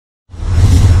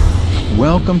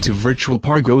Welcome to Virtual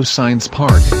Pagoh Science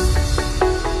Park.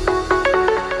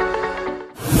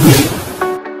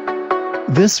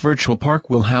 This virtual park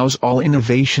will house all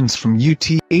innovations from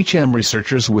UTHM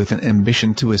researchers with an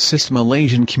ambition to assist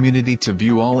Malaysian community to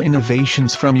view all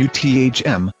innovations from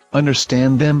UTHM,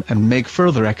 understand them and make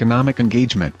further economic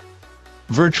engagement.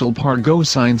 Virtual Pagoh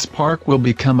Science Park will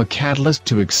become a catalyst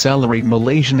to accelerate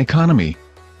Malaysian economy.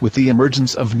 With the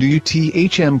emergence of new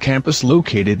UTHM campus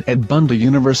located at Banda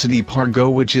University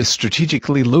Pagoh, which is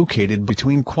strategically located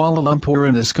between Kuala Lumpur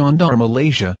and Iskandar,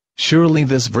 Malaysia, surely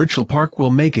this virtual park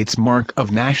will make its mark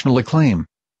of national acclaim.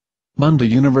 Banda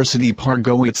University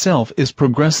Pagoh itself is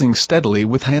progressing steadily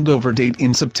with handover date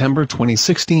in September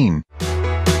 2016.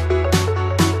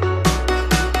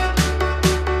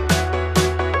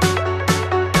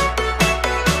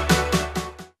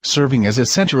 Serving as a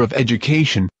center of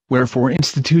education, wherefore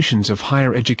institutions of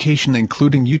higher education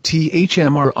including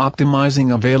UTHM are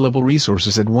optimizing available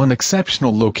resources at one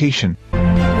exceptional location.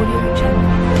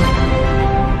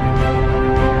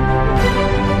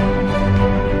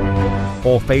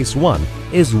 For Phase 1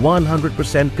 is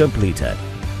 100% completed.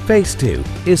 Phase 2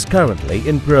 is currently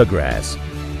in progress.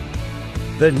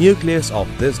 The nucleus of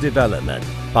this development,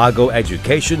 Pagoh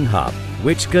Education Hub,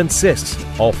 which consists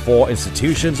of 4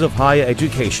 institutions of higher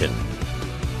education,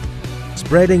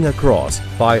 spreading across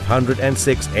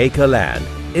 506-acre land,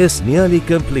 is nearly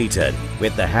completed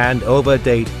with the handover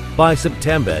date by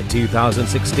September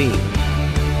 2016.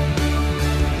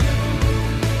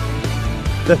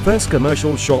 The first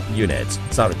commercial shop unit,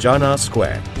 Sarjana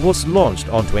Square, was launched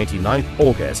on 29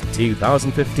 August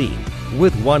 2015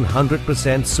 with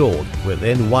 100% sold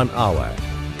within 1 hour,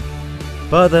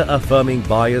 further affirming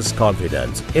buyers'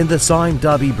 confidence in the Sime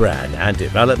Darby brand and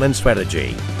development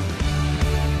strategy.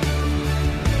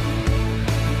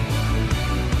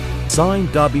 Sime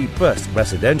Darby first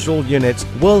residential units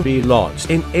will be launched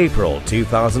in April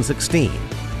 2016.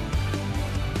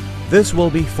 This will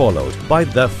be followed by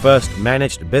the first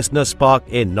managed business park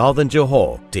in Northern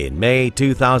Johor in May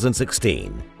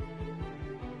 2016.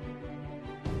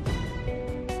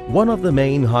 One of the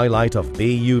main highlights of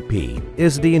BUP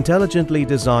is the intelligently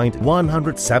designed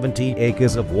 170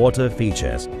 acres of water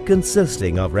features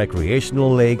consisting of recreational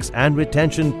lakes and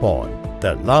retention pond,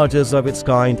 the largest of its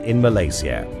kind in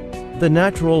Malaysia. The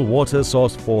natural water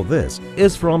source for this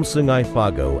is from Sungai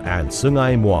Pagoh and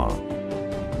Sungai Muar.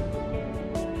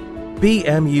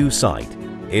 PMU site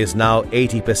is now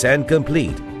 80%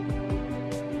 complete,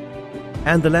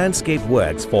 and the landscape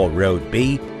works for Road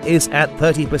B is at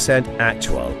 30%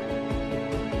 actual.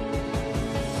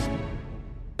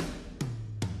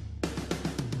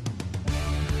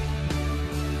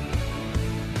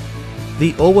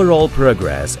 The overall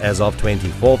progress as of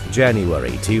 24th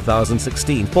January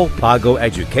 2016 for Pagoh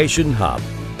Education Hub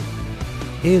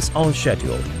is on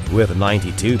schedule with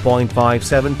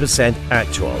 92.57%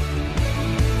 actual.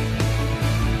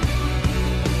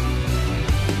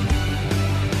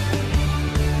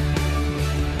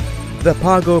 The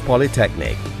Pagoh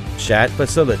Polytechnic, shared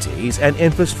facilities and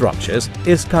infrastructures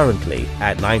is currently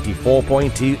at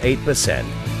 94.28%.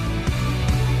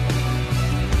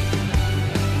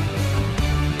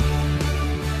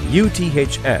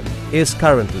 UTHM is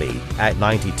currently at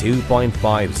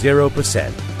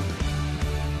 92.50%.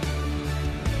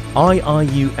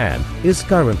 IIUM is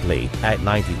currently at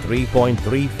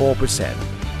 93.34%.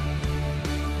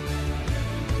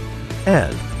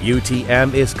 And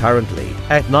UTM is currently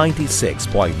at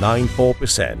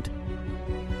 96.94%.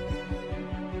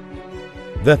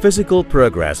 The physical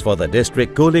progress for the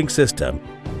district cooling system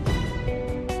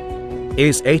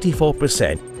is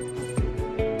 84%.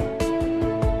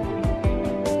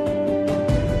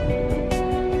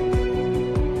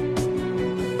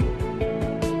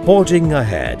 Forging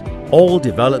ahead, all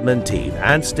development team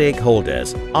and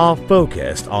stakeholders are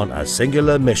focused on a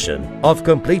singular mission of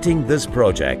completing this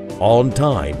project on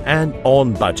time and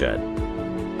on budget.